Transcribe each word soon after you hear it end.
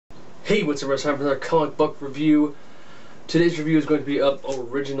Hey, what's up? It's time for another comic book review. Today's review is going to be of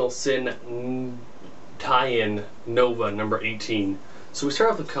Original Sin tie-in Nova number 18. So we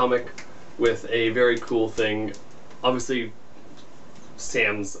start off the comic with a very cool thing. Obviously,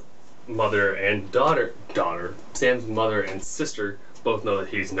 Sam's mother and Sam's mother and sister both know that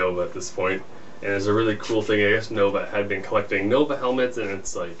he's Nova at this point. And it's a really cool thing. I guess Nova had been collecting Nova helmets, and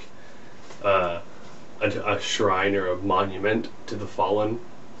it's like a shrine or a monument to the fallen,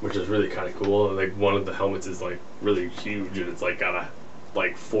 which is really kind of cool. And like one of the helmets is like really huge, and it's like got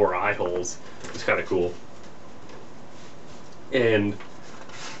like 4 eye holes. It's kind of cool. And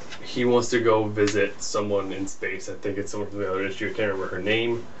he wants to go visit someone in space. I think it's someone from the other issue. I can't remember her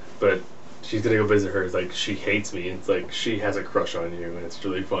name, but she's gonna go visit her. It's like, she hates me. It's like, she has a crush on you, and it's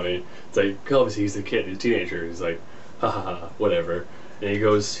really funny. It's like, obviously he's a kid, he's a teenager. He's like, ha ha ha, whatever. And he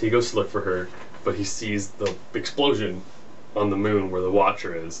goes to look for her, but he sees the explosion on the moon where the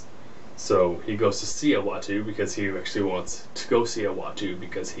Watcher is. So he goes to see Awatu because he actually wants to go see Awatu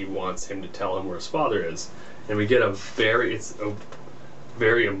because he wants him to tell him where his father is. And we get it's a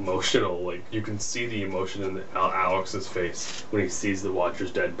very emotional, like, you can see the emotion in Alex's face when he sees the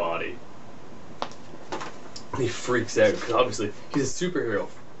Watcher's dead body. And he freaks out because obviously he's a superhero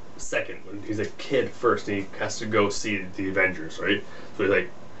second, when he's a kid first, and he has to go see the Avengers, right? So he like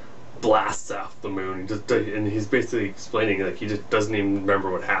blasts off the moon, and he's basically explaining like he just doesn't even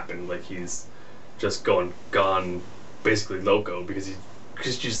remember what happened. Like he's just gone basically loco because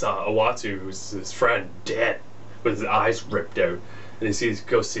you saw Awatu, who's his friend, dead with his eyes ripped out, and he sees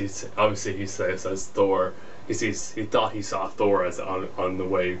obviously he says Thor. He thought he saw Thor as on the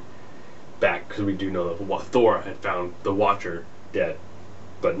way back, because we do know that Thor had found the Watcher dead,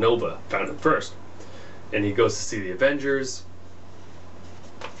 but Nova found him first. And he goes to see the Avengers,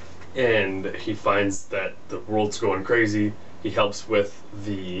 and he finds that the world's going crazy. He helps with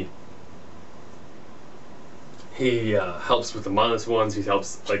the minus ones. He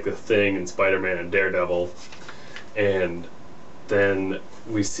helps like the Thing and Spider-Man and Daredevil. And then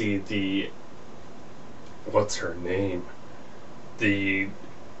we see what's her name? The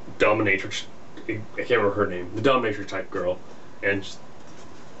dominatrix, I can't remember her name, the dominatrix type girl. And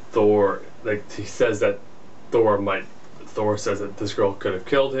Thor, like, he says that Thor says that this girl could have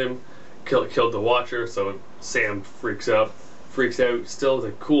killed him, killed the Watcher. So Sam freaks out. Still,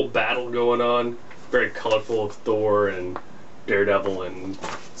 a cool battle going on, very colorful, of Thor and Daredevil and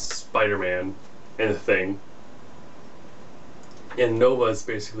Spider-Man and the Thing. And Nova is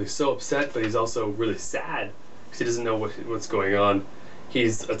basically so upset, but he's also really sad because he doesn't know what's going on.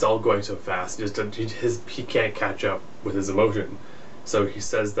 It's all going so fast. He can't catch up with his emotion. So he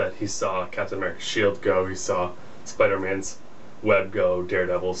says that he saw Captain America's shield go, he saw Spider-Man's web go,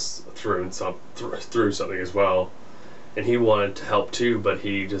 Daredevil's through something as well, and he wanted to help too, but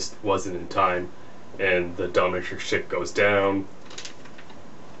he just wasn't in time. And the dominatrix ship goes down,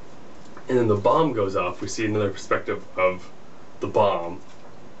 and then the bomb goes off. We see another perspective of the bomb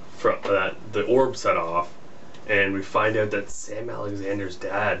that the orb set off, and we find out that Sam Alexander's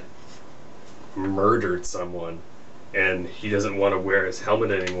dad murdered someone, and he doesn't want to wear his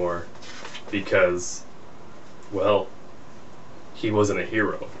helmet anymore because, well, he wasn't a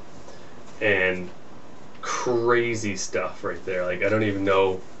hero. And crazy stuff right there. Like, I don't even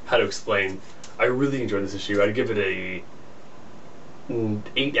know how to explain. I really enjoyed this issue. I'd give it a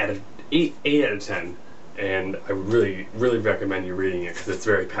 8 out of 10, and I really recommend you reading it because it's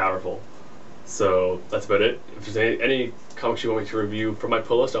very powerful. So that's about it. If there's any comics you want me to review from my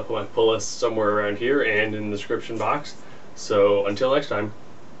pull list, I'll put my pull list somewhere around here and in the description box. So until next time,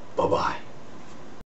 bye bye.